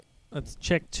Let's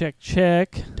check.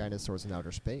 Dinosaurs in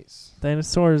Outer Space.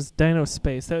 Dino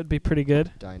Space. That would be pretty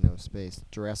good. Dino Space.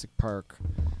 Jurassic Park.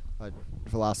 A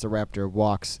velociraptor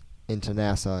walks into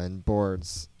NASA and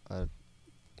boards a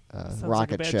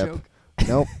rocket ship. Joke.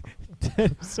 Nope.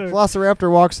 So,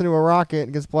 Velociraptor walks into a rocket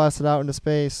and gets blasted out into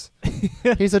space.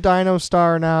 He's a dino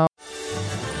star now.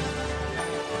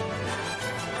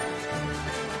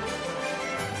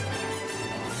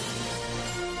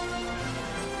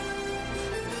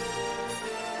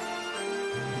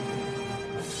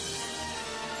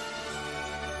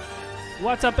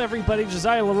 what's up, everybody?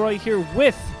 Josiah Leroy here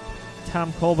with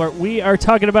Tom Colbert. We are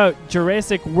talking about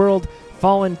Jurassic World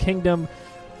Fallen Kingdom.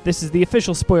 This is the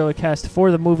official Spoilercast for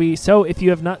the movie, so if you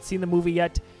have not seen the movie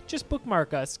yet, just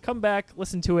bookmark us. Come back,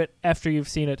 listen to it after you've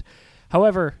seen it.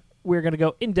 However, we're going to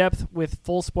go in-depth with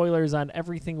full spoilers on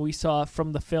everything we saw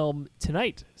from the film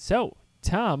tonight. So,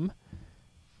 Tom,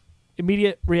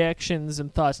 immediate reactions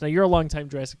and thoughts. Now, you're a longtime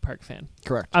Jurassic Park fan.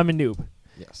 Correct. I'm a noob.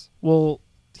 Yes. We'll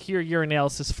hear your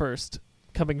analysis first,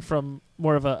 coming from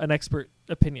more of an expert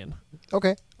opinion.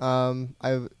 Okay.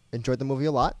 I enjoyed the movie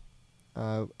a lot.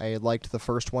 I liked the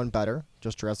first one better.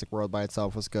 Just Jurassic World by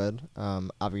itself was good.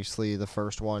 Obviously, the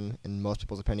first one, in most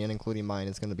people's opinion, including mine,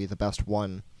 is going to be the best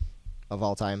one of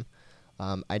all time.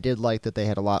 I did like that they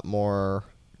had a lot more,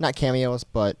 not cameos,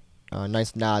 but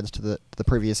nice nods to the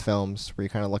previous films where you're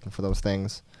kind of looking for those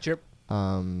things. Sure.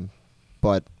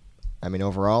 But, I mean,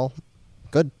 overall,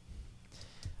 good.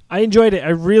 I enjoyed it.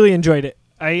 I really enjoyed it.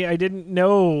 I didn't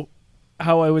know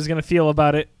how I was going to feel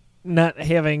about it, not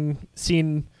having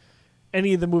seen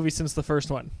any of the movies since the first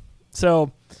one.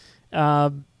 So,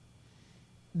 that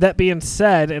being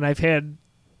said, and I've had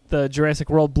the Jurassic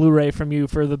World Blu-ray from you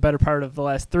for the better part of the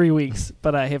last 3 weeks,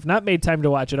 but I have not made time to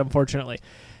watch it, unfortunately.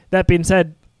 That being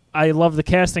said, I love the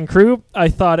cast and crew. I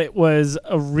thought it was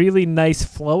a really nice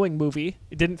flowing movie.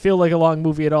 It didn't feel like a long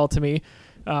movie at all to me,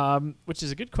 which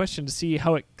is a good question to see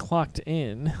how it clocked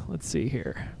in. Let's see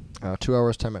here. 2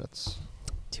 hours, 10 minutes.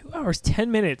 2 hours,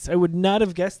 10 minutes. I would not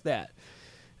have guessed that.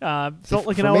 Felt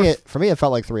like an hour. For me, it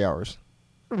felt like 3 hours.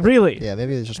 Really? Yeah,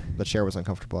 maybe it's just the chair was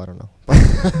uncomfortable. I don't know.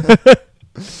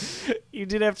 You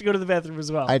did have to go to the bathroom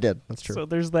as well. I did. That's true. So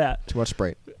there's that. Too much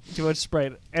Sprite. Too much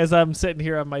Sprite. As I'm sitting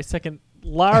here on my second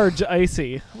large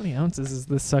icy. How many ounces is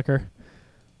this sucker?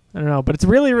 I don't know, but it's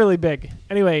really, really big.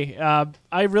 Anyway,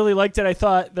 I really liked it. I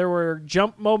thought there were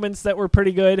jump moments that were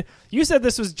pretty good. You said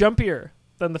this was jumpier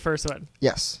than the first one.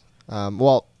 Yes.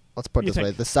 Well, let's put it You this way.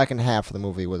 think? The second half of the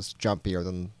movie was jumpier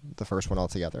than the first one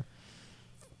altogether.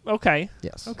 Okay.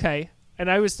 Yes. Okay. And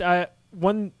I was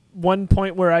one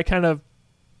point where I kind of,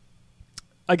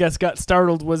 I guess, got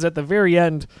startled was at the very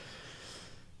end.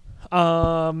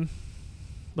 The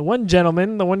one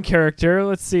gentleman, the one character,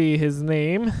 let's see his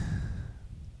name.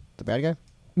 The bad guy?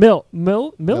 Mills?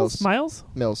 Mills.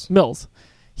 Mills.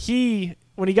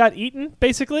 When he got eaten,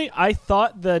 basically, I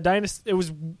thought it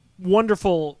was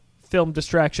wonderful film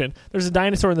distraction. There's a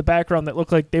dinosaur in the background that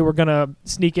looked like they were going to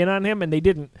sneak in on him, and they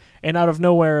didn't. And out of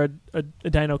nowhere, a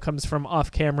dino comes from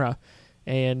off camera.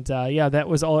 And, that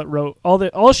was all it wrote.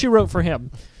 All she wrote for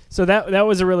him. So that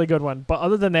was a really good one. But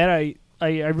other than that, I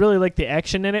really like the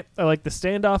action in it. I like the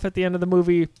standoff at the end of the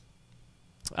movie.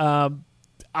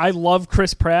 I love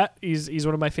Chris Pratt. He's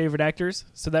one of my favorite actors.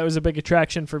 So that was a big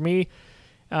attraction for me.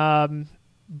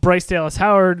 Bryce Dallas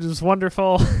Howard was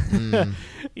wonderful.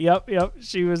 Yep.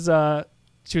 She was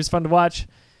fun to watch.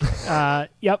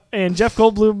 Yep. And Jeff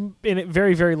Goldblum in it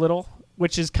very, very little,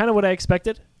 which is kind of what I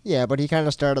expected. Yeah, but he kind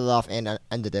of started off and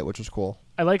ended it, which was cool.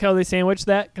 I like how they sandwiched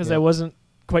that because I wasn't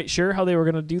quite sure how they were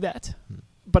going to do that.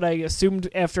 But I assumed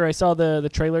after I saw the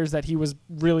trailers that he was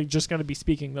really just going to be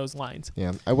speaking those lines.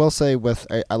 Yeah, I will say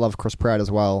I love Chris Pratt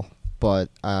as well, but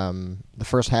the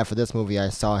first half of this movie I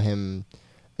saw him,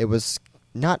 it was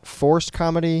not forced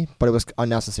comedy, but it was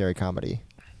unnecessary comedy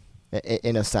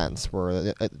in a sense,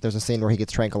 where there's a scene where he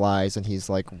gets tranquilized and he's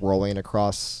like rolling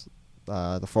across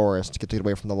the forest to get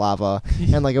away from the lava,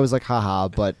 and like it was like haha,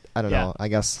 but I don't know. I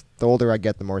guess the older I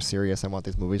get, the more serious I want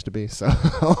these movies to be. So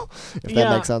if that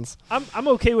makes sense, I'm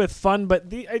okay with fun, but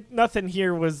nothing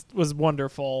here was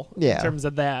wonderful in terms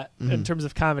of that. Mm-hmm. In terms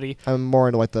of comedy, I'm more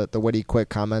into like the witty, quick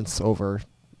comments over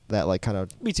that like kind of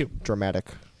me too dramatic.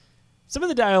 Some of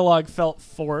the dialogue felt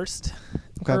forced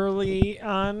early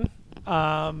on.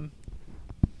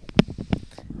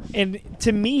 And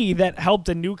to me, that helped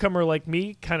a newcomer like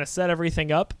me kind of set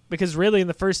everything up, because really in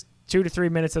the first 2 to 3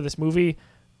 minutes of this movie,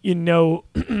 it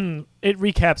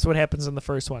recaps what happens in the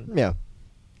first one. Yeah.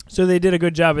 So they did a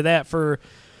good job of that for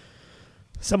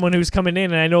someone who's coming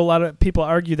in, and I know a lot of people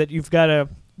argue that you've got to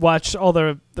watch all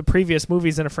the previous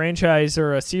movies in a franchise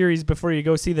or a series before you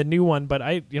go see the new one, but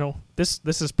this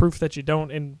is proof that you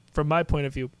don't, and from my point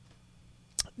of view.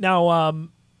 Now,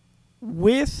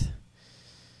 with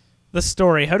the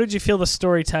story, how did you feel the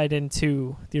story tied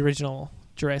into the original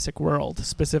Jurassic World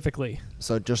specifically?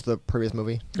 So just the previous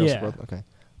movie? Jurassic World? Okay.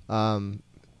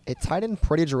 It tied in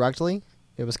pretty directly.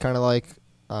 It was kind of like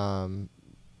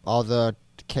all the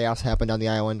chaos happened on the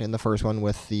island in the first one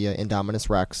with the Indominus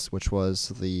Rex, which was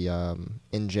the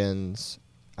engine,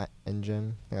 I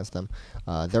think that's them.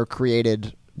 Their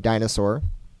created dinosaur.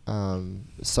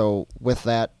 So with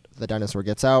that, the dinosaur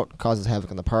gets out, causes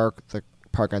havoc in the park. The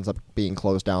park ends up being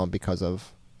closed down because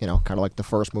of, kind of like the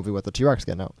first movie with the T-Rex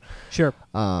getting out. Sure.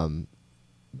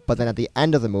 But then at the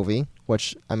end of the movie,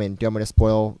 which, do you want me to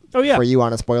spoil for you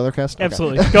on a Spoilercast? Okay.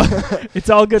 Absolutely. It's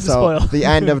all good to spoil. The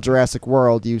end of Jurassic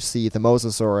World, you see the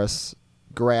Mosasaurus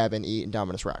grab and eat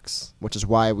Indominus Rex, which is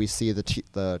why we see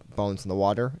the bones in the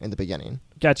water in the beginning.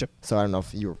 Gotcha. So I don't know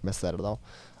if you missed that at all.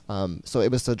 So it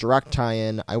was a direct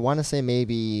tie-in. I want to say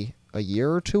maybe a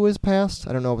year or two has passed.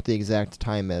 I don't know what the exact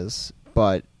time is,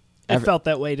 but it felt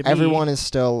that way to me. Everyone is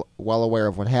still well aware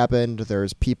of what happened.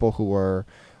 There's people who were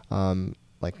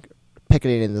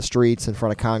picketing in the streets in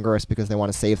front of Congress because they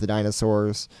want to save the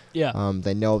dinosaurs. Yeah.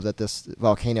 They know that this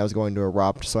volcano is going to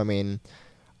erupt. So, I'm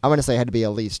going to say it had to be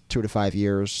at least 2 to 5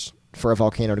 years for a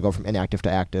volcano to go from inactive to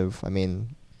active.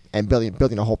 And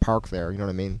building a whole park there, you know what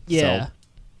I mean? Yeah. So,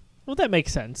 well, that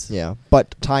makes sense. Yeah.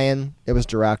 But tie-in, it was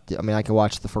direct. I could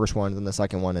watch the first one and the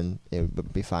second one and it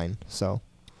would be fine. So.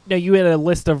 Now, you had a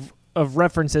list of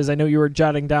references. I know you were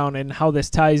jotting down and how this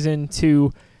ties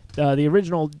into the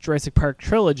original Jurassic Park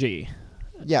trilogy.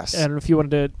 Yes. I don't know if you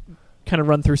wanted to kind of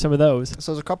run through some of those.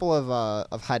 So there's a couple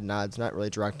of head nods, not really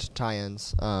direct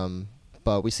tie-ins,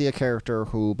 but we see a character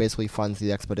who basically funds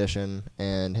the expedition,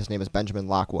 and his name is Benjamin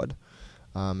Lockwood.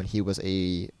 And he was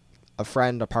a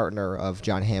friend, a partner of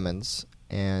John Hammond's,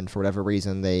 and for whatever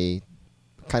reason, they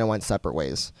kind of went separate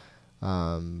ways.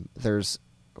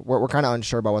 We're kind of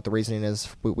unsure about what the reasoning is.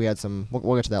 We had some,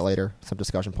 we'll get to that later, some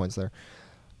discussion points there.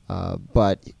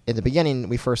 But in the beginning,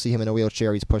 we first see him in a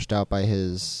wheelchair. He's pushed out by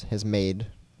his maid,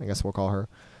 I guess we'll call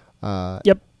her.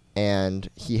 Yep. And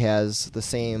he has the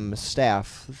same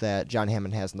staff that John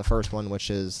Hammond has in the first one, which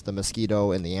is the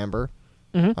mosquito and the amber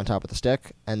on top of the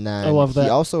stick. And then I love that. He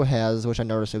also has, which I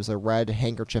noticed, it was a red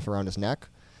handkerchief around his neck,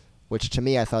 which to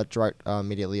me I thought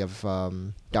immediately of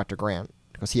Dr. Grant,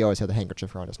 because he always had the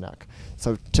handkerchief around his neck.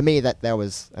 So to me, that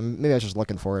was, maybe I was just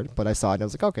looking for it, but I saw it and I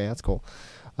was like, okay, that's cool.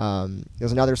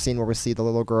 There's another scene where we see the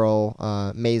little girl,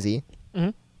 Maisie,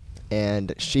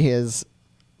 and she is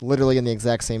literally in the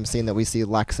exact same scene that we see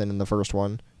Lex in the first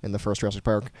one, in the first Jurassic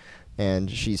Park,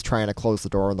 and she's trying to close the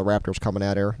door and the raptor's coming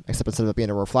at her, except instead of it being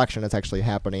a reflection, it's actually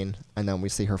happening, and then we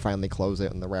see her finally close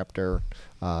it, and the raptor,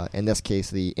 in this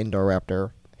case, the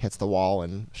Indoraptor, hits the wall,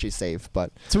 and she's safe.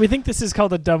 But so we think this is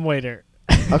called a dumbwaiter.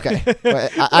 Okay.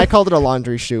 I called it a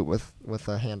laundry chute with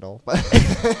a handle.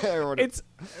 It's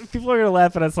people are gonna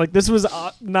laugh at us like this was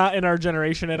not in our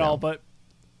generation at all, but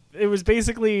it was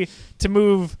basically to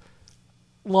move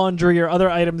laundry or other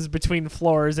items between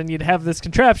floors, and you'd have this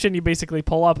contraption. You basically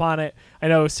pull up on it. I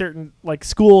know certain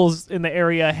schools in the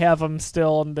area have them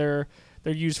still, and they're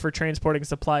used for transporting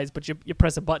supplies. But you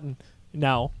press a button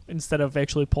now instead of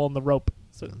actually pulling the rope.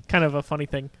 So kind of a funny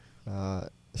thing.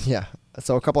 Yeah.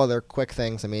 So a couple other quick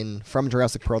things. From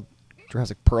Jurassic Park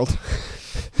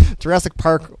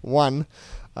 1,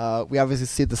 we obviously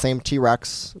see the same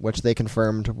T-Rex, which they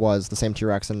confirmed was the same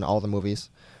T-Rex in all the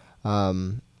movies.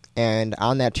 And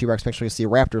on that T-Rex picture, you see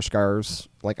raptor scars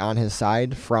on his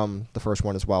side from the first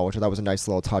one as well, which I thought was a nice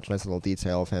little touch, nice little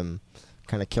detail of him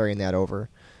kind of carrying that over.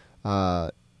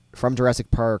 From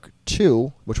Jurassic Park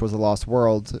 2, which was The Lost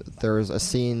World, there's a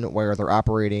scene where they're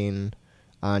operating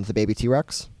on the baby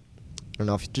T-Rex. I don't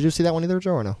know if did you see that one either,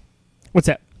 Joe, or no? What's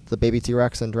that? The baby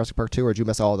T-Rex in Jurassic Park 2, or did you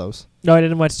miss all of those? No, I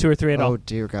didn't watch 2 or 3 at all. Oh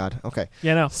dear God. Okay.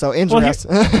 Yeah, no. So in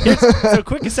Jurassic, so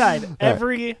quick aside,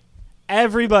 everybody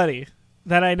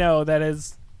that I know that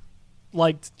has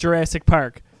liked Jurassic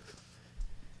Park,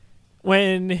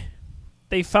 when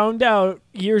they found out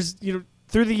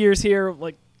through the years here,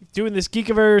 doing this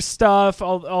Geekiverse stuff,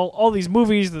 all these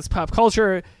movies, this pop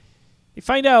culture, they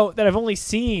find out that I've only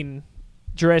seen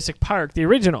Jurassic Park, the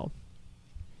original.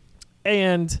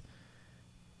 And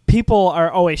people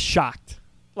are always shocked.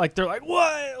 They're like, what?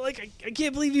 I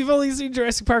can't believe you've only seen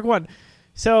Jurassic Park 1.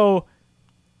 So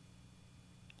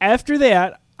after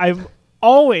that, I'm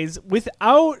always,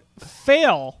 without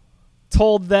fail,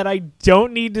 told that I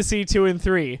don't need to see 2 and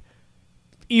 3.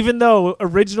 even though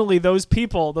originally those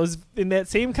people, those in that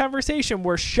same conversation,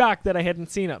 were shocked that I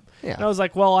hadn't seen them. Yeah. And I was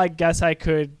like, well, I guess I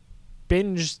could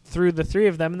binge through the 3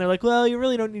 of them. And they're like, well, you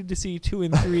really don't need to see 2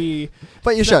 and 3.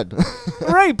 But you should.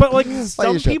 Right, but like But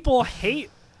some you should. people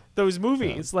hate those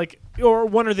movies, like, or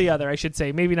one or the other, I should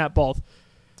say, maybe not both.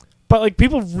 But like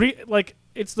people like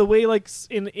it's the way, like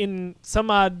in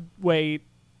some odd way,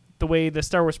 the way the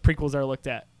Star Wars prequels are looked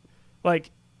at.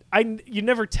 Like you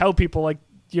never tell people like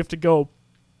you have to go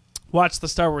watch the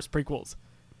Star Wars prequels,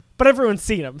 but everyone's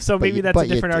seen them, so maybe that's a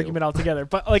different argument altogether.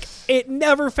 But like it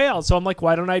never fails, so I'm like,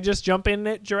 why don't I just jump in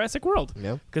at Jurassic World?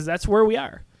 Because that's where we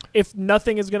are. If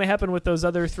nothing is going to happen with those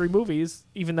other 3 movies,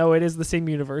 even though it is the same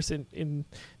universe in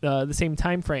the same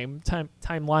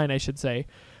timeline, I should say,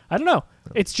 I don't know.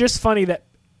 It's just funny that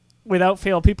without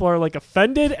fail, people are like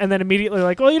offended and then immediately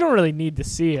like, well, you don't really need to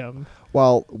see them.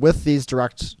 Well, with these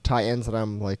direct tie-ins that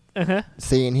I'm like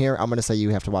seeing here, I'm going to say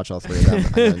you have to watch all 3 of them.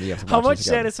 And then you have to watch How much these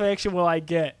again. satisfaction will I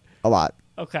get? A lot.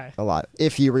 Okay. A lot.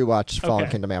 If you rewatch Fallen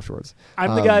Kingdom afterwards.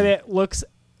 I'm the guy that looks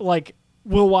like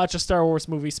will watch a Star Wars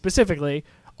movie specifically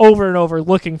over and over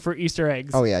looking for Easter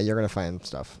eggs. Oh, yeah, you're going to find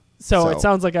stuff. So it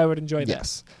sounds like I would enjoy that.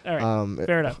 Yes. All right.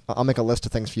 Fair enough. I'll make a list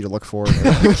of things for you to look for.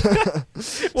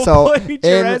 We'll play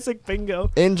Jurassic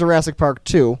Bingo. In Jurassic Park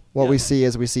 2, what we see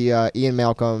is Ian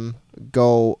Malcolm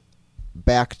go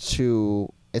back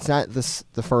to... It's not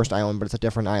the first island, but it's a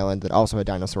different island that also had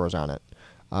dinosaurs on it.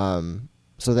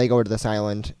 So they go to this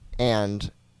island,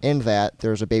 and in that,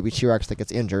 there's a baby T-Rex that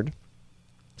gets injured.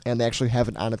 And they actually have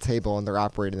it on a table, and they're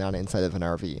operating on it inside of an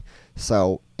RV.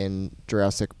 So in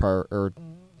Jurassic Park,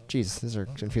 these are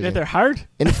confusing. They're hard?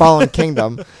 In Fallen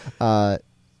Kingdom,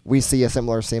 we see a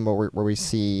similar scene where we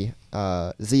see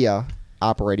Zia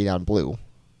operating on Blue,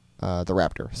 the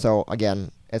raptor. So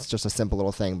again, it's just a simple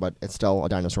little thing, but it's still a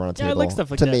dinosaur on a table. I like stuff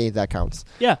like to that. me, that counts.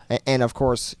 Yeah. And of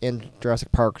course, in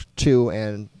Jurassic Park 2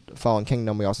 and Fallen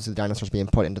Kingdom, we also see the dinosaurs being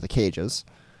put into the cages,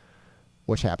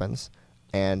 which happens.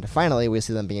 And finally, we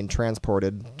see them being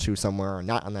transported to somewhere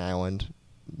not on the island,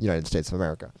 United States of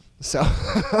America. So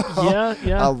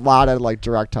yeah. A lot of like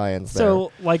direct tie-ins there.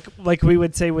 So like we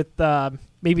would say with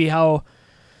maybe how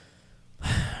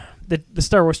the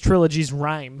Star Wars trilogies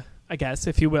rhyme, I guess,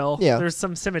 if you will. Yeah. There's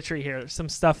some symmetry here, some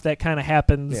stuff that kind of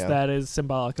happens that is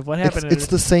symbolic of what happened. It's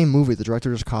the same movie. The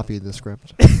director just copied the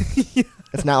script.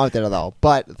 It's not like that at all.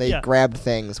 But they grabbed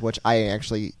things which I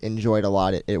actually enjoyed a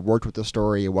lot. It worked with the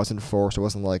story. It wasn't forced. It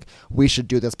wasn't like, we should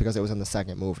do this because it was in the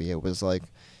second movie. It was like,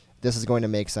 this is going to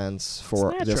make sense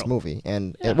for this movie.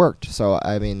 And it worked. So,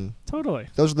 I mean... Totally.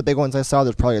 Those are the big ones I saw.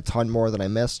 There's probably a ton more that I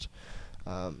missed.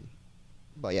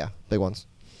 But yeah, big ones.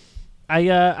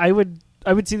 I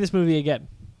would see this movie again.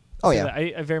 Oh, yeah.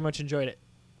 I very much enjoyed it.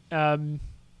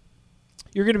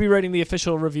 You're going to be writing the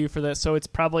official review for this, so it's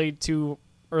probably too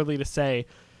early to say.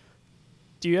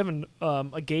 Do you have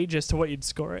a gauge as to what you'd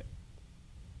score it?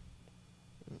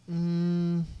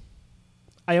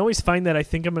 I always find that I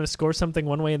think I'm going to score something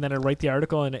one way, and then I write the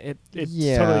article, and it's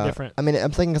totally different. I mean,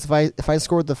 I'm thinking if I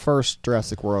scored the first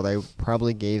Jurassic World, I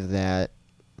probably gave that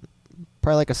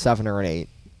probably like a 7 or an 8.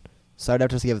 So I'd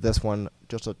have to give this one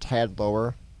just a tad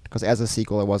lower, because as a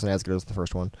sequel, it wasn't as good as the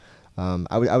first one.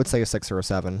 I would say a 6 or a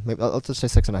 7. Maybe let's just say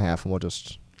 6.5, and we'll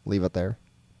just leave it there.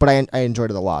 But I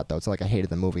enjoyed it a lot, though. It's not like I hated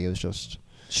the movie. It was just...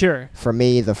 Sure. For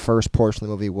me, the first portion of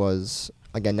the movie was,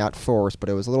 again, not forced, but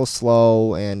it was a little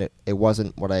slow, and it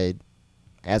wasn't what I,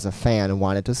 as a fan,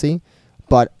 wanted to see.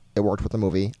 But it worked with the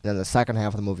movie. And then the second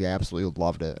half of the movie, I absolutely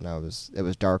loved it. And it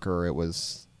was darker.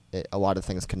 A lot of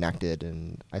things connected,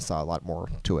 and I saw a lot more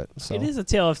to it. So it is a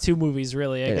tale of two movies,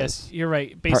 really. I guess you're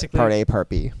right. Basically, part A, part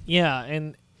B. Yeah,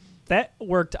 and that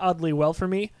worked oddly well for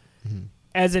me. Mm-hmm.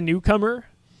 As a newcomer,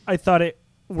 I thought it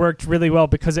worked really well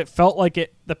because it felt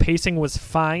like the pacing was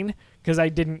fine because I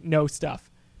didn't know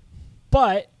stuff.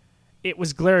 But it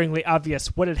was glaringly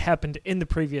obvious what had happened in the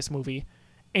previous movie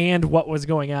and what was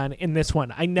going on in this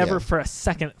one. I never for a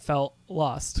second felt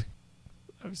lost.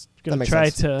 I was going to try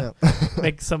to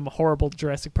make some horrible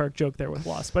Jurassic Park joke there with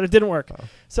Lost, but it didn't work. Oh.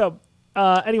 So,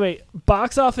 anyway,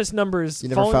 box office numbers. You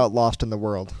never felt lost in the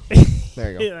world.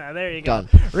 There you go. Yeah, there you go. Done.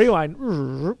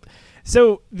 Rewind.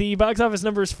 So, the box office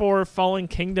numbers for Fallen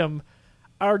Kingdom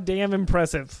are damn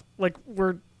impressive. Like,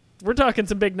 we're talking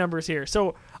some big numbers here.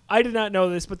 So, I did not know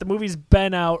this, but the movie's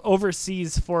been out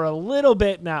overseas for a little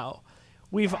bit now.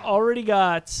 We've already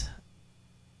got...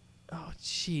 Oh,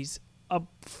 jeez.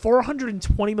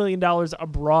 $420 million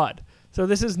abroad. So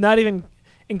this is not even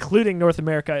including North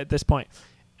America at this point.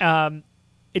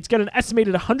 It's got an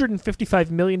estimated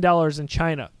 $155 million in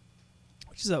China,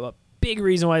 which is a big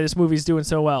reason why this movie is doing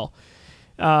so well.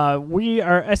 We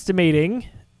are estimating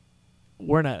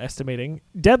we're not estimating.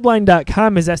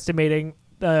 Deadline.com is estimating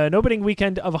an opening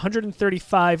weekend of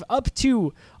 135 up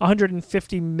to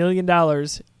 $150 million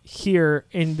here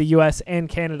in the U.S. and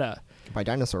Canada. Buy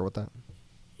dinosaur with that.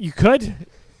 You could,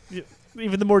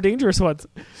 even the more dangerous ones.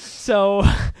 So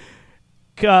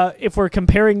if we're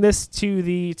comparing this to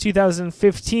the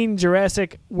 2015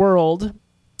 Jurassic World,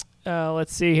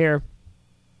 let's see here.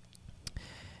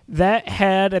 That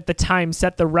had, at the time,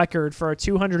 set the record for a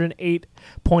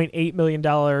 $208.8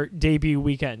 million debut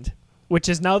weekend, which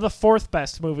is now the fourth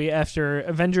best movie after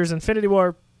Avengers Infinity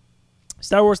War,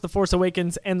 Star Wars The Force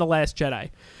Awakens, and The Last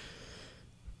Jedi.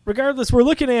 Regardless, we're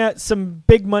looking at some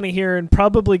big money here and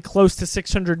probably close to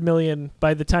 $600 million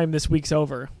by the time this week's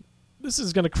over. This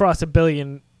is going to cross $1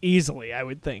 billion easily, I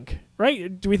would think.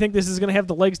 Right? Do we think this is going to have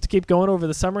the legs to keep going over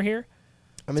the summer here?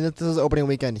 I mean, this is opening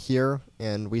weekend here,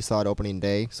 and we saw it opening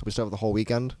day, so we still have the whole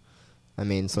weekend. I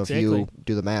mean, so Exactly. if you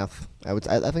do the math, I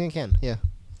think it can, yeah.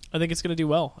 I think it's going to do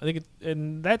well. I think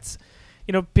and that's,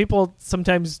 people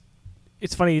sometimes,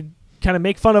 it's funny, kind of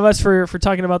make fun of us for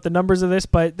talking about the numbers of this,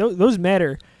 but those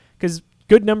matter, because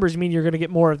good numbers mean you're going to get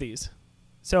more of these.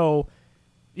 So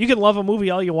you can love a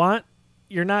movie all you want.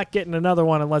 You're not getting another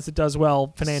one unless it does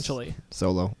well financially.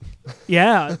 Solo.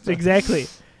 Yeah, exactly.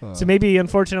 So maybe,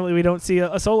 unfortunately, we don't see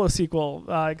a Solo sequel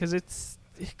because it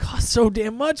costs so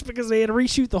damn much because they had to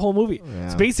reshoot the whole movie. Yeah.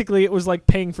 So basically, it was like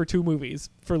paying for 2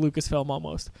 movies for Lucasfilm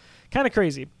almost. Kind of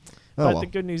crazy. But the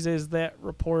good news is that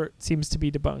report seems to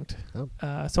be debunked.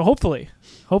 Oh. So hopefully.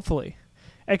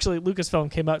 Actually, Lucasfilm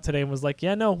came out today and was like,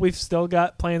 yeah, no, we've still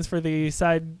got plans for the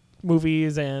side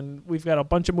movies, and we've got a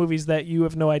bunch of movies that you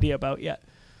have no idea about yet.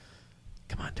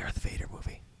 Come on, Darth Vader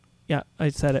movie. Yeah, I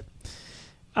said it.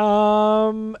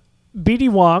 B.D.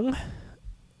 Wong,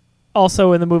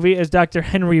 also in the movie, as Dr.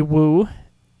 Henry Wu.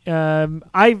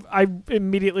 I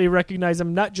immediately recognize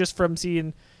him not just from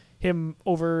seeing him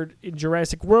over in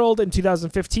Jurassic World in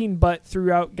 2015, but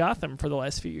throughout Gotham for the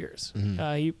last few years.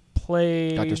 Mm-hmm. He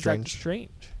played Dr.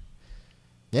 Strange.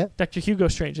 Yeah. Dr. Hugo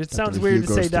Strange. It Dr. sounds weird Hugo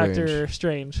to say Strange. Dr.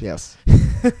 Strange. Yes.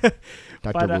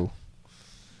 But, Dr. Wu.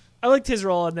 I liked his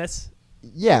role in this.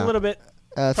 Yeah. A little bit.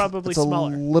 Probably it's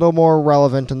smaller. a little more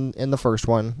relevant in the first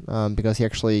one because he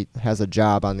actually has a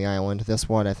job on the island. This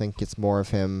one, I think it's more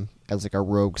of him as like a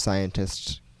rogue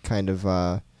scientist kind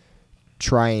of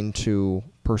trying to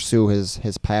pursue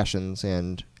his passions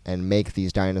and make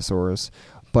these dinosaurs,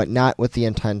 but not with the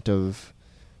intent of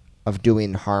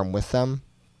doing harm with them,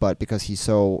 but because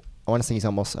I want to say he's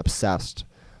almost obsessed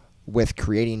with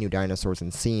creating new dinosaurs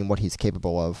and seeing what he's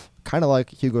capable of. Kind of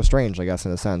like Hugo Strange, I guess,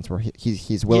 in a sense, where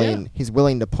he's willing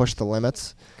to push the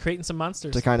limits, creating some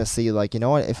monsters to kind of see, like, you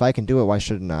know what, if I can do it, why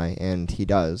shouldn't I? And he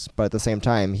does. But at the same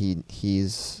time,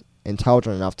 he's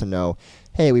intelligent enough to know,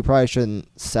 hey, we probably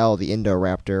shouldn't sell the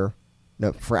Indoraptor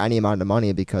for any amount of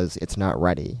money because it's not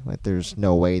ready. Like, there's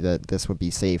no way that this would be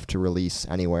safe to release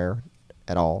anywhere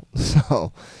at all.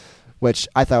 So, which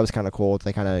I thought was kind of cool.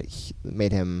 They kind of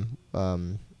made him.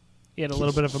 He had a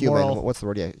little bit of a human. moral. What's the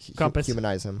word? Yeah, compass.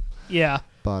 Humanize him. Yeah,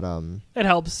 but it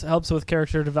helps with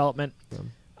character development.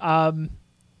 Yeah.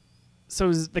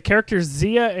 So the characters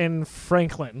Zia and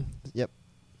Franklin. Yep.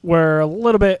 Were a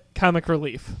little bit comic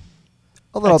relief.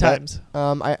 A little at bit.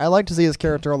 Times. I liked to see his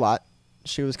character a lot.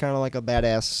 She was kind of like a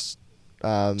badass.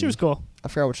 She was cool. I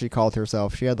forgot what she called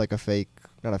herself. She had like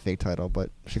not a fake title, but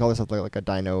she called herself like a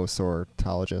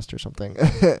dinosaurologist or something.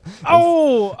 It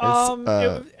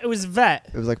was vet.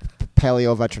 It was like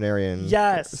paleo veterinarian.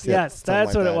 Yes, that's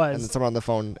like what that. it was. And then someone on the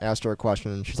phone asked her a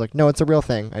question, and she's like, "No, it's a real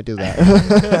thing. I do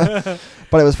that."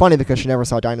 But it was funny because she never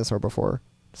saw a dinosaur before,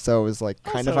 so it was like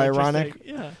kind of ironic.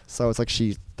 Yeah. So it's like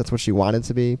that's what she wanted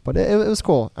to be, but it was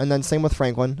cool. And then same with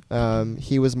Franklin.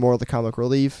 He was more the comic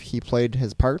relief. He played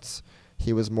his parts.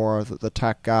 He was more of the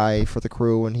tech guy for the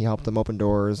crew, and he helped them open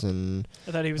doors. And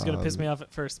I thought he was going to piss me off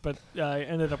at first, but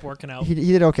ended up working out. He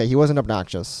did okay. He wasn't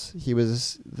obnoxious. He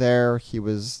was there. He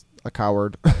was a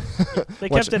coward, They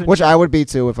kept it in which I would be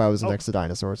too if I was next to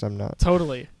dinosaurs. I'm not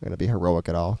totally going to be heroic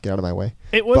at all. Get out of my way.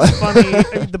 It was funny.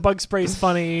 I mean, the bug spray's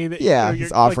funny. Yeah,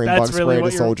 he's offering bug spray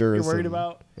to soldiers. You're worried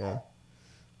about. Yeah.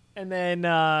 And then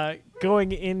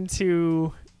going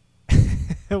into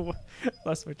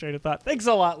lost my train of thought. Thanks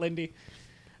a lot, Lindy.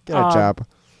 Get a job.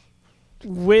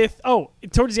 Towards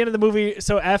the end of the movie,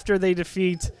 so after they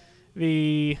defeat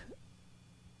the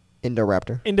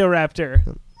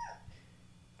Indoraptor.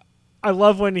 I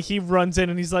love when he runs in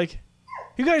and he's like,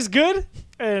 "You guys good?"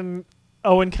 And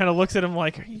Owen kind of looks at him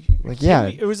like, yeah.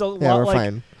 It was a lot we're like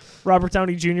fine. Robert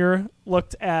Downey Jr.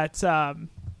 looked at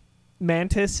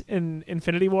Mantis in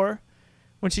Infinity War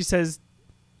when she says,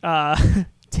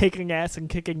 taking ass and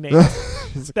kicking names.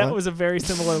 He's That what? was a very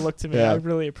similar look to me. Yeah. I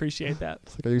really appreciate that.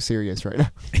 It's like, are you serious right now?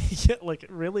 Yeah, like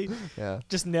really, Yeah.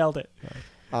 just nailed it.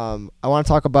 I want to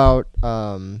talk about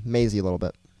Maisie a little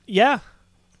bit. Yeah,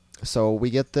 So we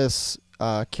get this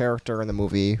character in the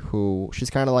movie who she's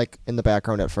kind of like in the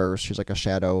background at first. She's like a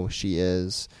shadow. She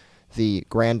is the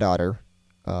granddaughter,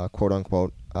 quote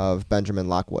unquote, of Benjamin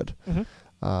Lockwood.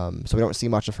 Mhm. So we don't see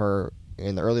much of her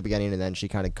in the early beginning, and then she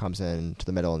kind of comes in to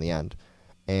the middle and the end.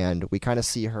 And we kind of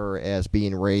see her as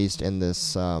being raised in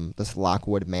this this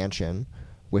Lockwood mansion,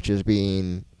 which is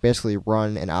being basically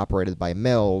run and operated by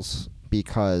Mills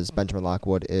because Benjamin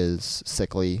Lockwood is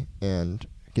sickly and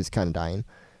he's kind of dying.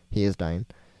 He is dying.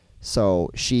 So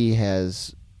she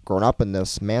has grown up in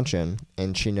this mansion,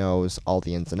 and she knows all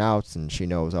the ins and outs, and she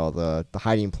knows all the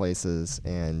hiding places,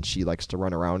 and she likes to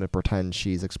run around and pretend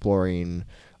she's exploring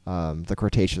the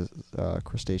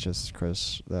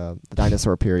the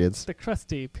dinosaur periods. the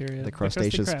crusty period. The crusty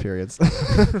crustaceous crab. periods.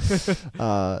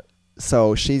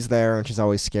 So she's there, and she's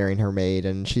always scaring her maid,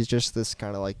 and she's just this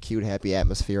kind of like cute, happy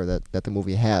atmosphere that the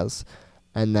movie has.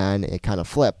 And then it kind of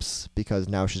flips because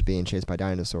now she's being chased by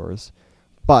dinosaurs.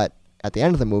 But at the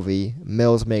end of the movie,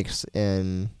 Mills makes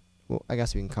I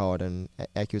guess you can call it an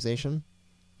accusation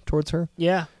towards her.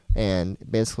 Yeah. And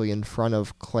basically in front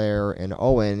of Claire and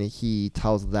Owen, he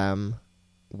tells them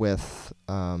with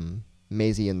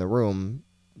Maisie in the room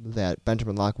that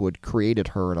Benjamin Lockwood created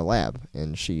her in a lab,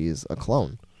 and she's a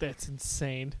clone. That's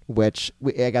insane. Which,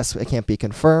 I guess it can't be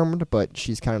confirmed, but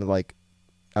she's kind of like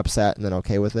upset and then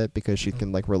okay with it because she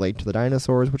can like relate to the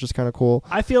dinosaurs, which is kind of cool.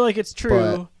 I feel like it's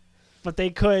true, but they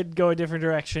could go a different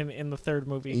direction in the third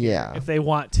movie. Yeah. If they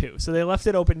want to. So they left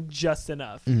it open just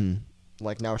enough. Mm-hmm.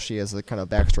 Like now she has a kind of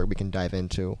backstory we can dive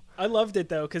into. I loved it,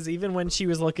 though, because even when she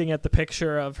was looking at the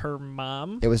picture of her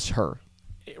mom. It was her.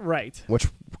 Right. Which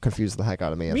confused the heck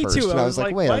out of me at Me first. too. And I was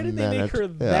like, wait why a did they minute. make her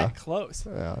that close?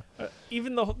 Yeah.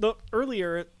 Even the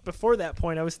earlier, before that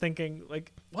point, I was thinking,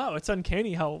 like, wow, it's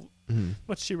uncanny how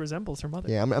much she resembles her mother.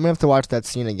 Yeah, I'm going to have to watch that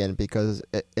scene again because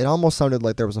it almost sounded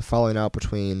like there was a falling out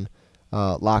between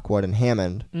Lockwood and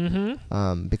Hammond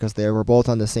because they were both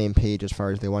on the same page as far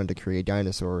as they wanted to create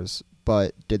dinosaurs.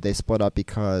 But did they split up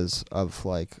because of,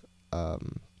 like,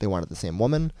 they wanted the same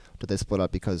woman? Did they split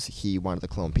up because he wanted to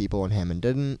clone people and Hammond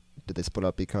didn't? Did they split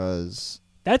up because...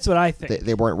 That's what I think.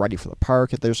 They weren't ready for the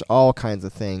park? There's all kinds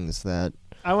of things that...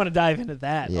 I want to dive into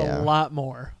that Yeah. a lot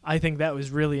more. I think that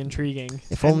was really intriguing.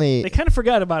 If And only... they kind of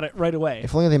forgot about it right away.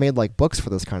 If only they made, like, books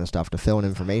for this kind of stuff to fill in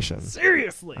information.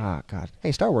 Seriously. Ah, God.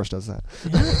 Hey, Star Wars does that.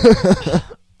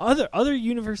 Yeah. Other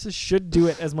universes should do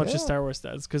it as much as Yeah. Star Wars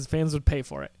does because fans would pay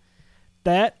for it.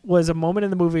 That was a moment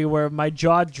in the movie where my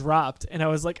jaw dropped and I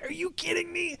was like, "Are you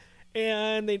kidding me?"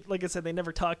 And they, like I said, they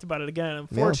never talked about it again,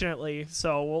 unfortunately.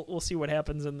 So we'll see what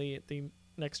happens in the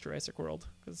next Jurassic World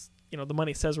because the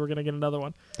money says we're gonna get another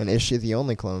one. And is she the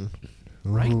only clone?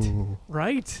 Right. Ooh.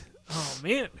 Right. Oh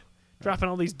man, dropping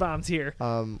all these bombs here.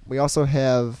 We also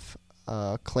have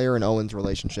Claire and Owen's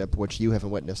relationship, which you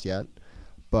haven't witnessed yet.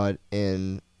 But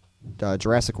in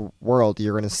Jurassic World,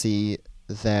 you're going to see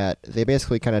that they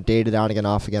basically kind of dated on again,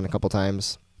 off again a couple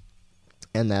times,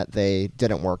 and that they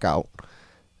didn't work out.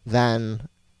 Then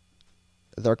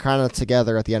they're kind of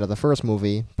together at the end of the first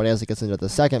movie, but as it gets into the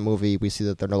second movie, we see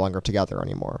that they're no longer together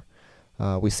anymore.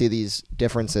 We see these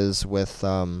differences with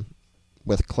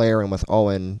Claire and with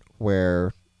Owen,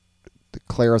 where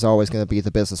Claire is always going to be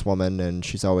the businesswoman, and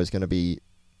she's always going to be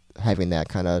having that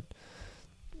kind of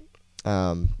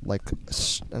I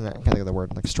can't think of the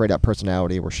word, like straight up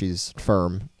personality where she's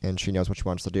firm and she knows what she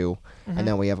wants to do. And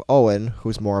then we have Owen,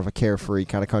 who's more of a carefree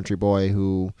kind of country boy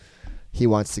who he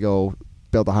wants to go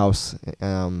build a house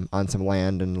on some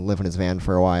land and live in his van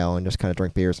for a while and just kind of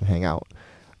drink beers and hang out.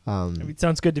 It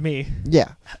sounds good to me.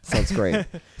 Yeah, sounds great.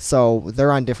 So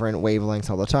they're on different wavelengths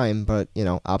all the time, but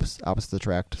opposites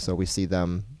attract. So we see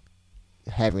them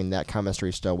having that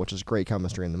chemistry still, which is great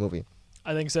chemistry in the movie.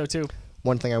 I think so too.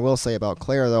 One thing I will say about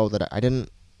Claire, though, that I didn't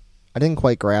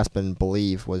quite grasp and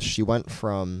believe was she went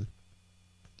from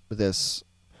this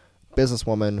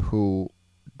businesswoman who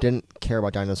didn't care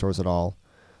about dinosaurs at all,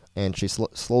 and she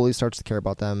slowly starts to care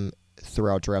about them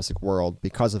throughout Jurassic World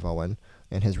because of Owen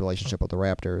and his relationship with the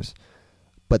raptors.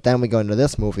 But then we go into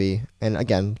this movie, and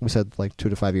again, we said like 2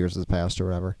 to 5 years has passed or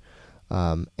whatever,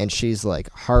 and she's like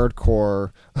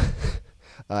hardcore...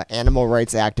 animal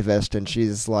rights activist, and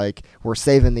she's like, we're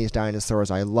saving these dinosaurs,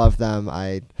 I love them,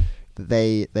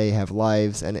 they have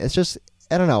lives, and it's just,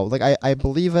 I don't know, like I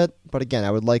believe it, but again,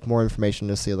 I would like more information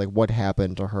to see like what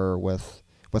happened to her with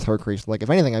her creation. Like if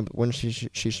anything, wouldn't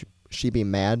she be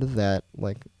mad that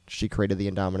like she created the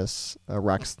Indominus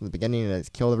Rex in the beginning and it's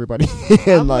killed everybody.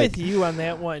 I'm with you on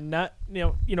that one. Not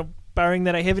barring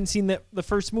that I haven't seen the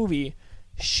first movie,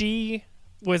 she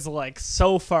was like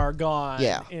so far gone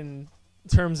in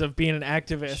terms of being an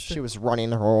activist. She was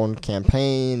running her own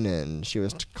campaign and she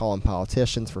was calling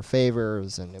politicians for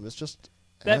favors, and it was just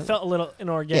that felt a little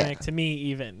inorganic to me,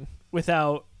 even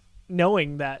without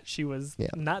knowing that she was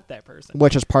not that person.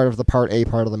 Which is part of the part A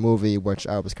part of the movie, which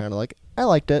I was kind of like, I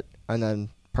liked it, and then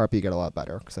part B got a lot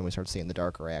better because then we started seeing the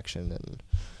darker action and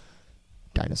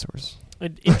dinosaurs.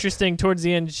 Interesting. Towards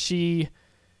the end, she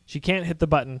can't hit the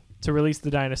button to release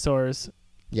the dinosaurs.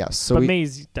 Yes, but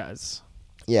Maisie does.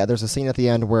 Yeah, there's a scene at the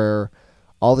end where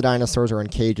all the dinosaurs are in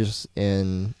cages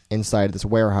inside this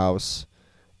warehouse,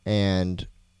 and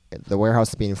the warehouse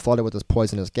is being flooded with this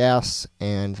poisonous gas,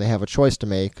 and they have a choice to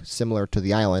make, similar to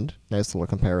The Island. Nice little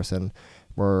comparison,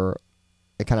 where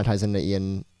it kind of ties into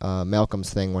Ian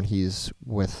Malcolm's thing when he's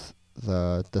with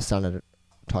the Senate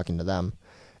talking to them,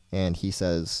 and he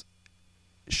says,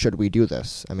 should we do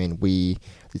this? I mean, these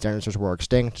dinosaurs were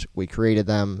extinct, we created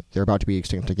them, they're about to be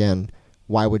extinct again.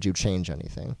 Why would you change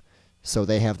anything? So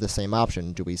they have the same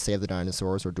option. Do we save the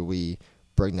dinosaurs, or do we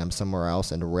bring them somewhere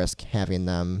else and risk having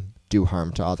them do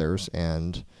harm to others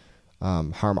and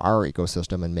harm our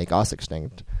ecosystem and make us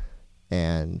extinct?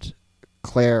 And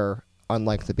Claire,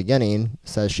 unlike the beginning,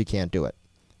 says she can't do it.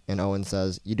 And Owen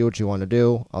says, you do what you want to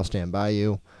do, I'll stand by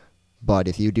you. But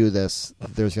if you do this,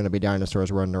 there's going to be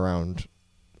dinosaurs running around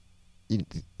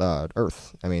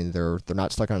Earth. I mean, they're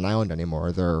not stuck on an island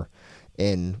anymore. They're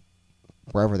in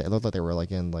wherever they looked like they were,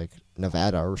 like in like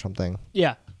Nevada or something.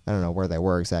 Yeah. I don't know where they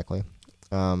were exactly.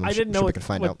 I didn't know what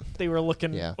they were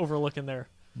overlooking there.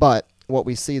 But what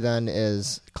we see then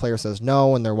is Claire says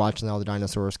no, and they're watching all the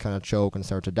dinosaurs kind of choke and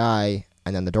start to die,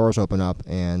 and then the doors open up,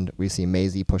 and we see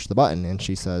Maisie push the button, and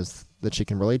she says that she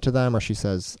can relate to them, or she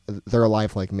says they're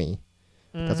alive like me.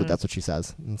 Mm-hmm. That's what she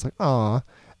says. And it's like, aw.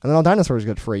 And then all dinosaurs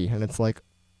get free, and it's like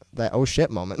that oh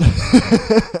shit moment.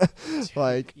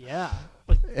 Like, yeah.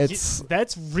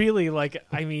 That's really like,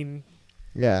 I mean,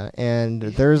 yeah, and you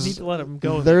there's need to let them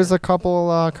go. There's a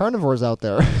couple carnivores out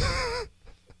there.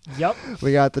 Yep.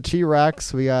 We got the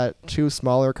T-Rex, we got 2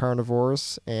 smaller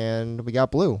carnivores, and we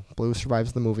got Blue. Blue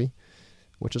survives the movie,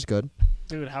 which is good.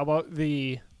 Dude, how about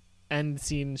the end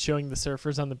scene showing the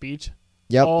surfers on the beach?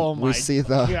 Yep. Oh my we see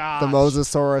the gosh.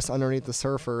 Mosasaurus underneath the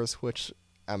surfers, which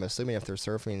I'm assuming if they're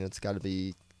surfing, it's got to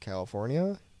be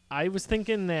California. I was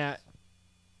thinking that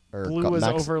or Blue was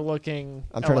overlooking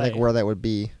I'm trying LA. to think where that would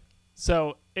be.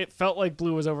 So it felt like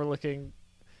Blue was overlooking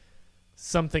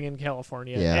something in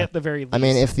California at the very least. I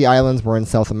mean, if the islands were in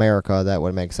South America, that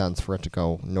would make sense for it to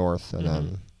go north and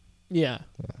then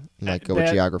might go with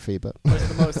geography, but was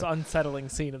the most unsettling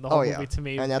scene in the whole movie to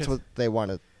me. And that's what they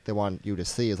want you to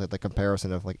see, is like the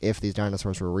comparison of like if these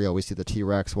dinosaurs were real. We see the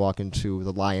T-Rex walk into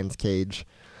the lion's cage,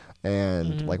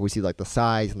 and like we see like the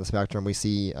size and the spectrum. We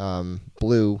see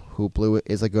Blue, who Blue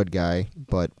is a good guy,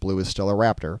 but Blue is still a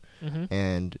raptor,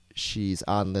 and she's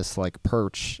on this like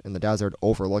perch in the desert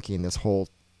overlooking this whole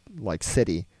like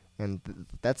city, and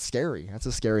that's scary. That's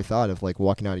a scary thought of like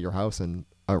walking out of your house and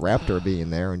a raptor being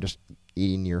there and just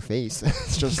eating your face.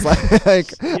 It's just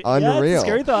like unreal. It's a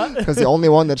scary thought. Because the only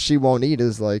one that she won't eat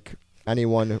is like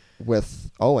anyone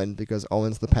with Owen, because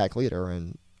Owen's the pack leader,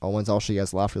 and Owen's all she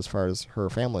has left as far as her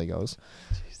family goes.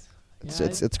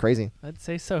 It's crazy. I'd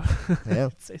say so. Yeah.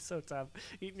 I'd say so, Tom.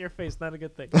 Eating your face, not a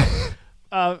good thing.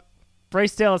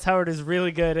 Bryce Dallas Howard is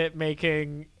really good at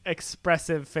making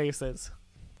expressive faces.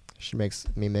 She makes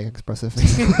me make expressive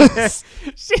faces.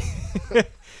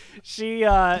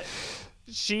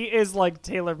 She is like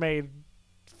tailor-made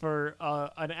for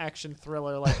an action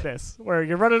thriller like this, where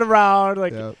you're running around,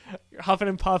 like you're huffing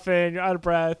and puffing, you're out of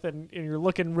breath, and you're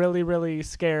looking really, really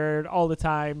scared all the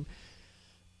time.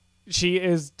 She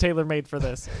is tailor-made for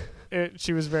this.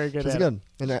 She was very good. She's good,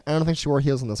 and I don't think she wore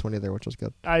heels in this one either, which was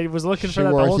good. I was looking for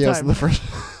that the whole time. In the first.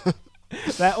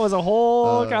 That was a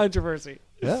whole controversy.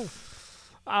 Yeah.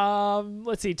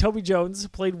 Let's see. Toby Jones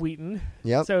played Wheaton.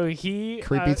 Yep. So he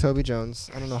creepy Toby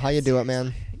Jones. I don't know how you do it,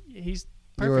 man. He's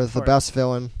perfect. You were the best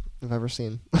villain I've ever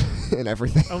seen in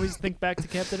everything. Always think back to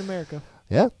Captain America.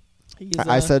 Yeah.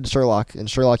 I said Sherlock. In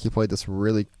Sherlock, he played this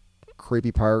really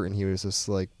creepy part, and he was this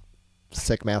like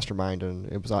sick mastermind,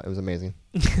 and it was amazing.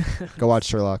 Go watch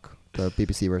Sherlock, the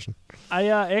BBC version.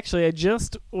 I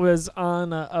just was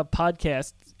on a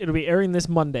podcast. It'll be airing this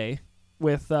Monday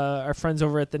with our friends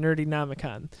over at the Nerdy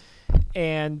Nomicon,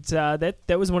 and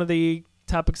that was one of the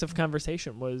topics of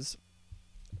conversation was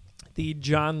the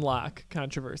John Locke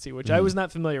controversy, which I was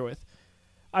not familiar with.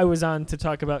 I was on to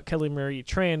talk about Kelly Marie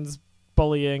Tran's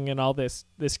bullying and all this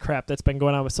crap that's been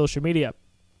going on with social media.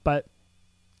 But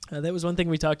that was one thing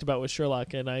we talked about with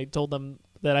Sherlock, and I told them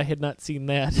that I had not seen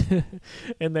that,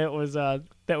 and that was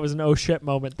an oh shit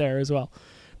moment there as well.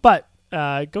 But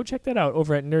go check that out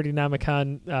over at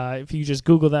Nerdynomicon. If you just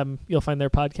Google them, you'll find their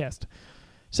podcast.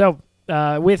 So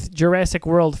with Jurassic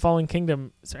World: Fallen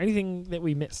Kingdom, is there anything that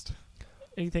we missed?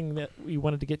 Anything that we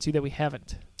wanted to get to that we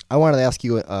haven't? I wanted to ask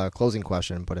you a closing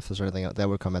question, but if there's anything else, that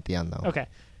would come at the end, though. Okay.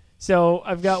 So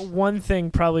I've got one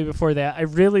thing probably before that. I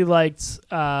really liked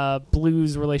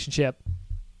Blue's relationship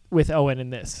with Owen in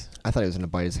this. I thought he was going to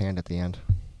bite his hand at the end.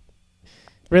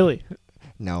 Really?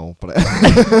 No, but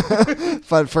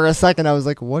but for a second I was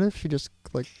like, what if she just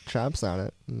like chomps on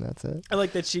it and that's it? I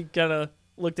like that she kind of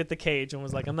looked at the cage and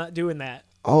was like, I'm not doing that.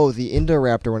 Oh, the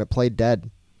Indoraptor when it played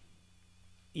dead.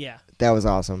 Yeah. That was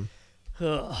awesome.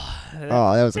 That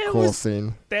was a cool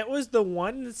scene. That was the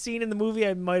one scene in the movie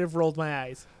I might have rolled my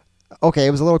eyes. Okay,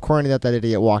 it was a little corny that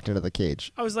idiot walked into the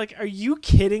cage. I was like, are you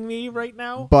kidding me right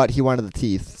now? But he wanted the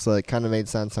teeth, so it kind of made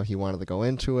sense how he wanted to go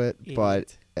into it. Idiot.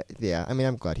 But, yeah, I mean,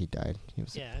 I'm glad he died. He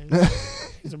was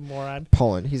he's a moron.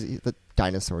 Poland. He's the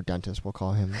dinosaur dentist, we'll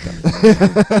call him.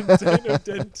 Dino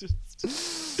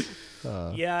dentist.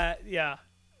 Yeah.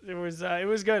 It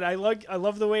was good. I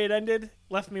love the way it ended.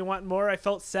 Left me wanting more. I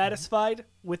felt satisfied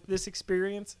with this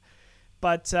experience.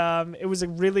 But it was a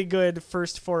really good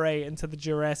first foray into the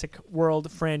Jurassic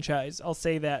World franchise. I'll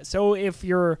say that. So if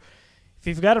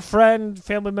you've got a friend,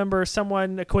 family member,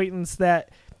 someone, acquaintance that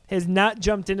has not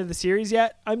jumped into the series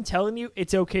yet, I'm telling you,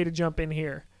 it's okay to jump in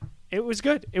here. It was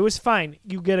good. It was fine.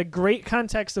 You get a great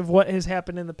context of what has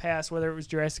happened in the past, whether it was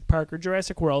Jurassic Park or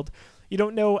Jurassic World. You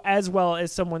don't know as well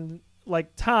as someone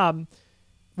like Tom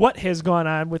what has gone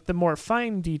on with the more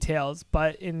fine details,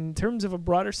 but in terms of a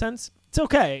broader sense, it's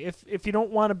okay. If you don't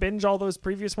want to binge all those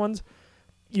previous ones,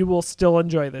 you will still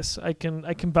enjoy this. I can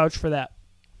vouch for that.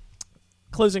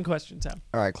 Closing question, Tom.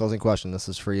 All right, closing question. This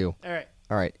is for you.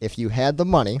 All right. If you had the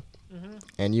money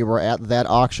and you were at that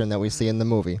auction that we see in the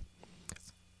movie,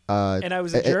 and I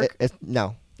was a jerk?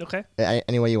 No. Okay.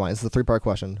 Any way you want. It's a 3-part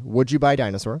question. Would you buy a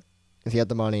dinosaur if you had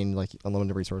the money and like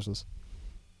unlimited resources?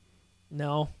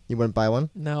 No. You wouldn't buy one?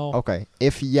 No. Okay.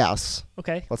 If yes.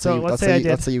 Okay. Let's say I did.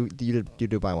 Let's say you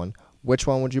do buy one. Which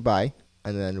one would you buy?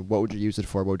 And then what would you use it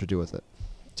for? What would you do with it?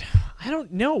 I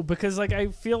don't know because like I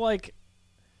feel like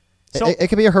it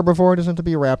could be a herbivore. It doesn't have to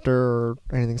be a raptor or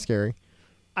anything scary.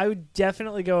 I would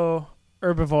definitely go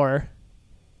herbivore.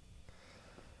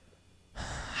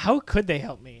 How could they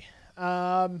help me?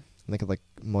 They could like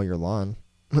mow your lawn.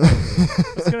 I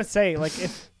was gonna say like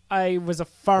if I was a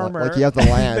farmer, like you have the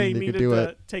land, they you needed could do to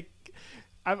it. take.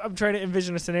 I'm trying to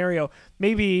envision a scenario.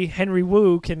 Maybe Henry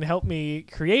Wu can help me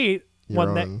create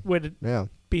one that would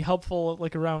be helpful,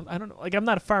 like around. I don't know. Like I'm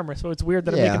not a farmer, so it's weird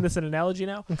that I'm making this an analogy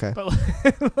now. Okay,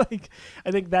 but like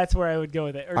I think that's where I would go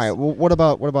with it. All right. Well, what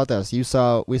about this? We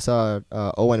saw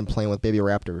Owen playing with baby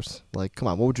raptors. Like, come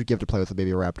on, what would you give to play with a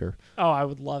baby raptor? Oh, I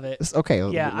would love it. Okay.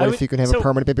 Yeah. What if you can have a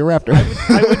permanent baby raptor?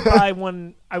 I would buy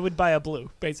one. I would buy a blue,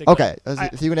 basically. Okay.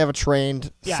 If you can have a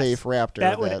trained, safe raptor,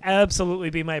 that would absolutely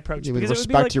be my approach. You would because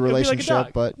respect it would be like, your relationship,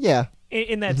 like but yeah.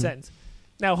 In that sense.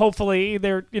 Now, hopefully,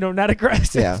 they're not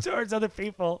aggressive towards other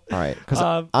people. All right,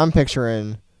 because I'm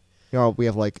picturing, we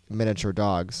have like miniature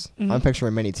dogs. Mm-hmm. I'm picturing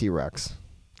a mini T-Rex.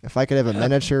 If I could have a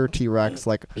miniature T-Rex,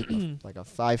 like a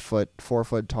 4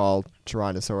 foot tall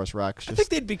Tyrannosaurus Rex, I think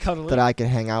they'd be cuddly. That I could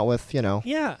hang out with, Yeah,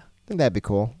 I think that'd be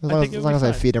cool. As long as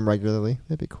I feed him regularly,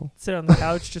 that'd be cool. Sit on the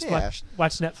couch, just watch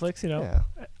Netflix.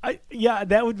 Yeah.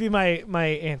 That would be my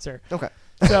answer. Okay.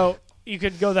 So you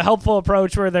could go the helpful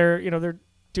approach where they're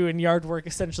doing yard work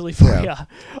essentially for you,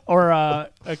 or a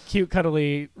cute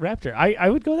cuddly raptor. I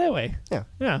would go that way.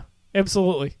 Yeah,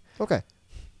 absolutely. Okay.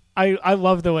 I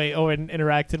love the way Owen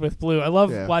interacted with Blue. I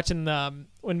love watching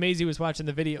when Maisie was watching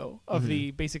the video of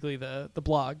basically the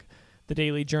blog, the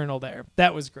daily journal there.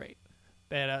 That was great.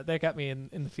 That got me in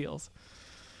the feels.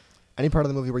 Any part of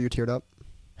the movie where you teared up?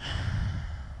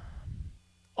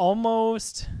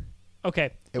 Almost.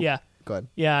 Okay. Yeah. Good.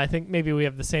 Yeah, I think maybe we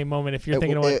have the same moment if you're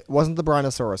thinking of what... It wasn't the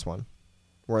Brontosaurus one,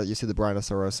 where you see the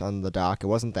Brontosaurus on the dock. It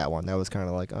wasn't that one. That was kind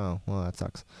of like, oh, well, that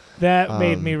sucks. That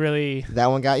made me really... That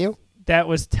one got you? That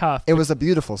was tough. It was a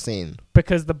beautiful scene.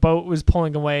 Because the boat was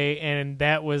pulling away, and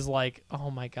that was like,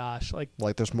 oh my gosh. Like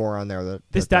there's more on there that...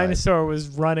 This dinosaur was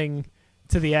running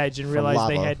to the edge and realized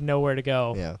they had nowhere to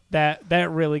go. Yeah. That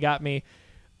really got me.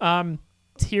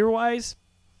 Tier-wise,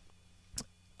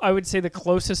 I would say the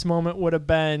closest moment would have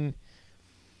been...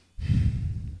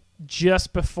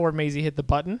 just before Maisie hit the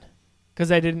button,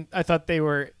 because I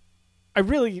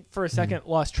really for a second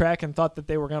lost track and thought that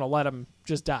they were going to let him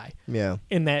just die Yeah.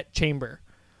 in that chamber.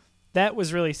 That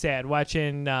was really sad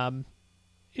watching,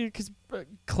 because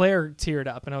Claire teared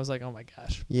up, and I was like, oh my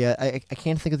gosh. Yeah, I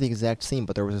can't think of the exact scene,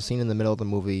 but there was a scene in the middle of the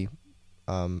movie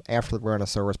after the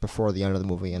Brontosaurus, before the end of the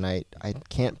movie, and I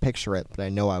can't picture it, but I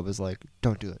know I was like,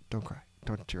 don't do it, don't cry,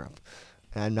 don't tear up.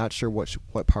 And I'm not sure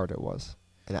what part it was,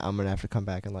 and I'm going to have to come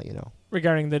back and let you know.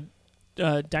 Regarding the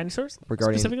dinosaurs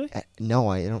specifically? No,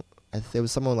 I don't. It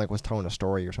was someone was telling a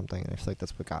story or something, and I feel like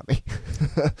that's what got me.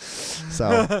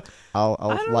 So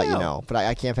I'll let you know, but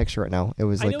I can't picture it now. It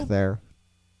was there.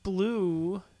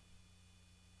 Blue,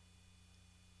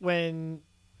 when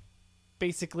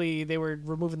basically they were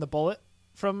removing the bullet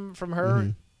from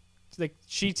her,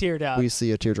 she teared out. We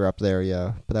see a teardrop there,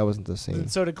 yeah, but that wasn't the scene.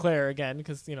 And so did Claire again,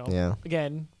 because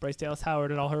again, Bryce Dallas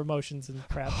Howard and all her emotions and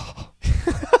crap.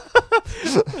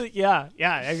 yeah.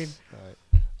 I mean,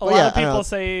 a lot of people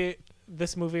say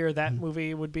this movie or that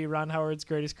movie would be Ron Howard's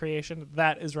greatest creation.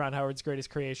 That is Ron Howard's greatest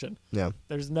creation. Yeah,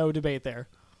 there's no debate there.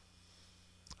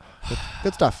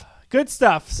 Good stuff. Good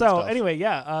stuff. Anyway,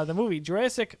 the movie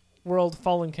Jurassic World: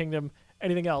 Fallen Kingdom.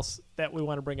 Anything else that we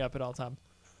want to bring up at all, Tom?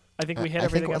 I think we hit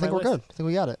everything. I think we're good. I think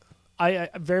we got it. I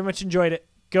very much enjoyed it.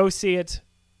 Go see it.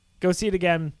 Go see it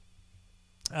again.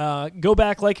 Go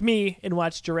back like me and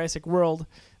watch Jurassic World,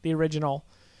 the original.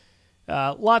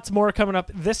 Lots more coming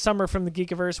up this summer from the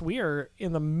Geekiverse. We are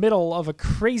in the middle of a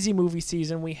crazy movie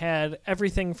season. We had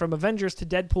everything from Avengers to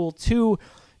Deadpool 2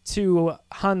 to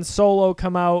Han Solo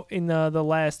come out in the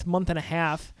last month and a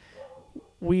half.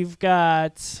 We've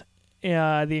got The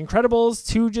Incredibles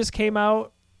 2 just came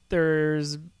out.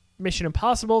 There's Mission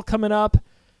Impossible coming up.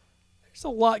 There's a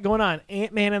lot going on.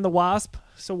 Ant-Man and the Wasp.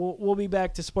 So we'll be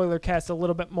back to Spoilercast a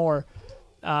little bit more.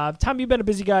 Tom, you've been a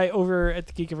busy guy over at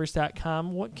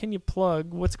thegeekiverse.com. What can you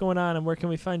plug? What's going on, and where can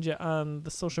we find you on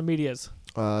the social medias?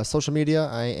 Social media,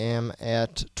 I am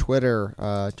at Twitter,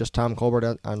 just Tom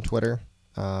Colbert on Twitter.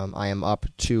 I am up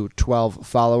to 12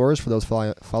 followers for those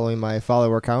following my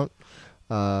follower count.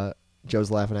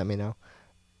 Joe's laughing at me now.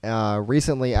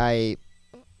 Recently, I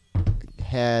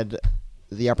had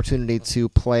the opportunity to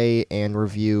play and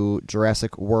review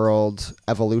Jurassic World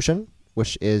Evolution,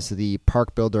 which is the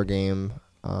park builder game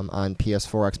on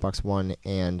PS4, Xbox One,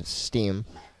 and Steam.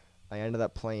 I ended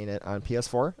up playing it on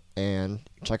PS4, and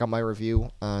check out my review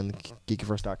on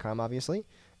Geekiverse.com, obviously,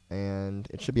 and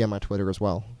it should be on my Twitter as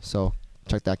well, so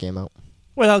check that game out.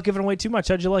 Without giving away too much,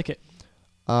 how'd you like it?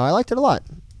 I liked it a lot.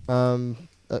 I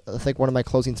think one of my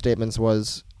closing statements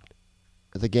was,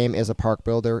 the game is a park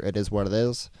builder. It is what it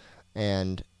is.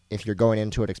 And if you're going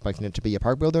into it expecting it to be a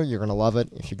park builder, you're going to love it.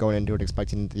 If you're going into it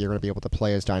expecting that you're going to be able to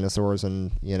play as dinosaurs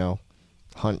and,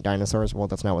 hunt dinosaurs, well,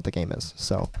 that's not what the game is.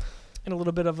 So, and a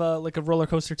little bit of a roller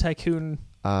coaster tycoon.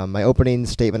 My opening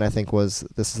statement, I think, was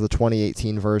this is the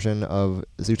 2018 version of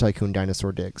Zoo Tycoon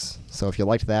Dinosaur Digs. So if you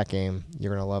liked that game,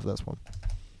 you're going to love this one.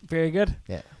 Very good.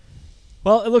 Yeah.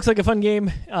 Well, it looks like a fun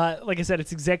game. Like I said,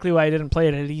 it's exactly why I didn't play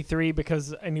it at E3,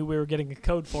 because I knew we were getting a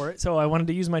code for it. So I wanted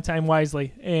to use my time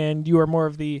wisely, and you are more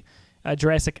of the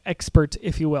Jurassic expert,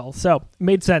 if you will. So it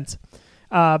made sense.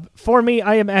 For me,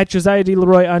 I am at Josiah D.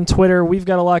 Leroy on Twitter. We've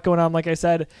got a lot going on, like I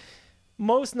said.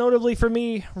 Most notably for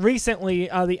me, recently,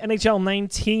 the NHL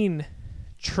 19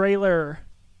 trailer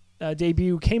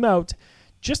debut came out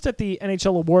just at the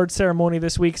NHL Awards ceremony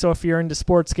this week. So if you're into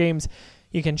sports games,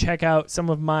 you can check out some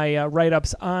of my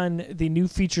write-ups on the new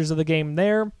features of the game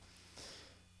there.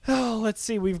 Oh, let's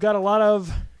see. We've got a lot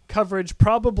of coverage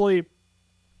probably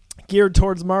geared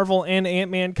towards Marvel and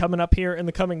Ant-Man coming up here in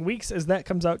the coming weeks, as that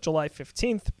comes out July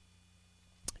 15th.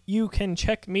 You can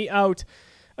check me out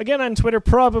again on Twitter,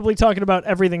 probably talking about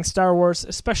everything Star Wars,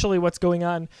 especially what's going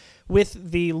on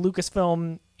with the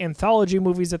Lucasfilm anthology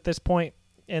movies at this point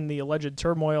and the alleged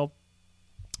turmoil.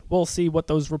 We'll see what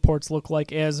those reports look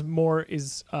like as more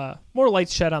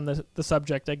lights shed on the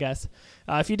subject, I guess.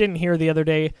 If you didn't hear the other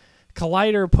day,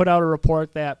 Collider put out a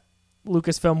report that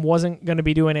Lucasfilm wasn't going to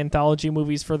be doing anthology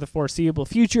movies for the foreseeable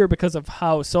future because of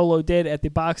how Solo did at the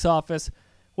box office.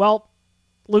 Well,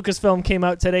 Lucasfilm came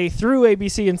out today through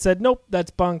ABC and said, nope,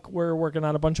 that's bunk. We're working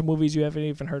on a bunch of movies you haven't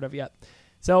even heard of yet.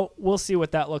 So we'll see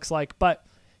what that looks like. But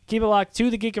keep it locked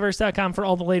to thegeekiverse.com for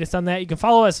all the latest on that. You can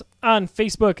follow us on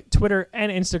Facebook, Twitter,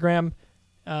 and Instagram.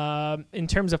 In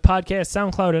terms of podcasts,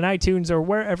 SoundCloud and iTunes, or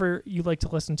wherever you like to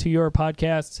listen to your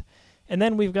podcasts. And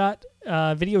then we've got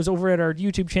videos over at our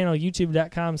YouTube channel,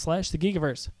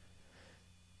 youtube.com/thegeekiverse.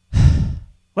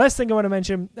 Last thing I want to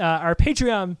mention, our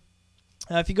Patreon.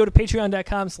 If you go to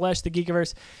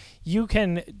patreon.com/thegeekiverse, you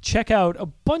can check out a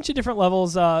bunch of different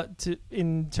levels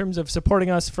in terms of supporting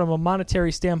us from a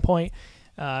monetary standpoint.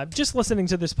 Just listening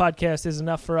to this podcast is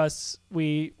enough for us.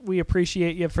 We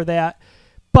appreciate you for that.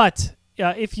 But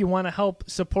if you want to help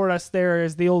support us there,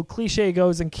 as the old cliche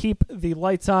goes, and keep the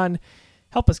lights on,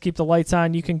 help us keep the lights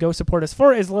on, you can go support us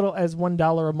for as little as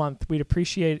 $1 a month. We'd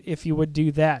appreciate it if you would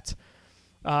do that.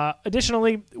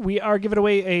 Additionally, we are giving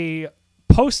away a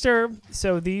poster.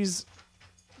 So these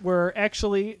were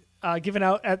actually given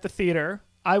out at the theater.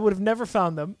 I would have never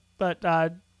found them, but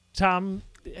Tom,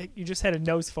 you just had a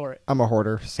nose for it. I'm a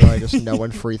hoarder, so I just know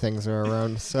when free things are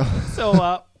around. So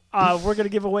we're going to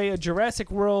give away a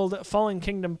Jurassic World Fallen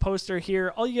Kingdom poster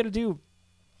here. All you got to do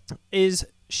is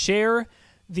share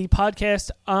the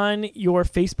podcast on your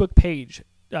Facebook page.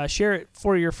 Share it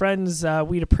for your friends.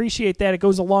 We'd appreciate that. It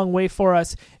goes a long way for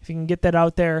us if you can get that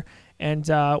out there. And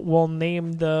we'll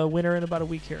name the winner in about a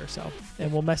week here or so.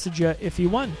 And we'll message you if you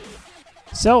won.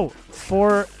 So,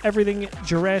 for everything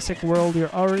Jurassic World,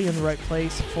 you're already in the right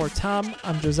place. For Tom,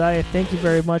 I'm Josiah. Thank you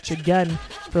very much again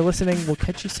for listening. We'll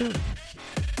catch you soon.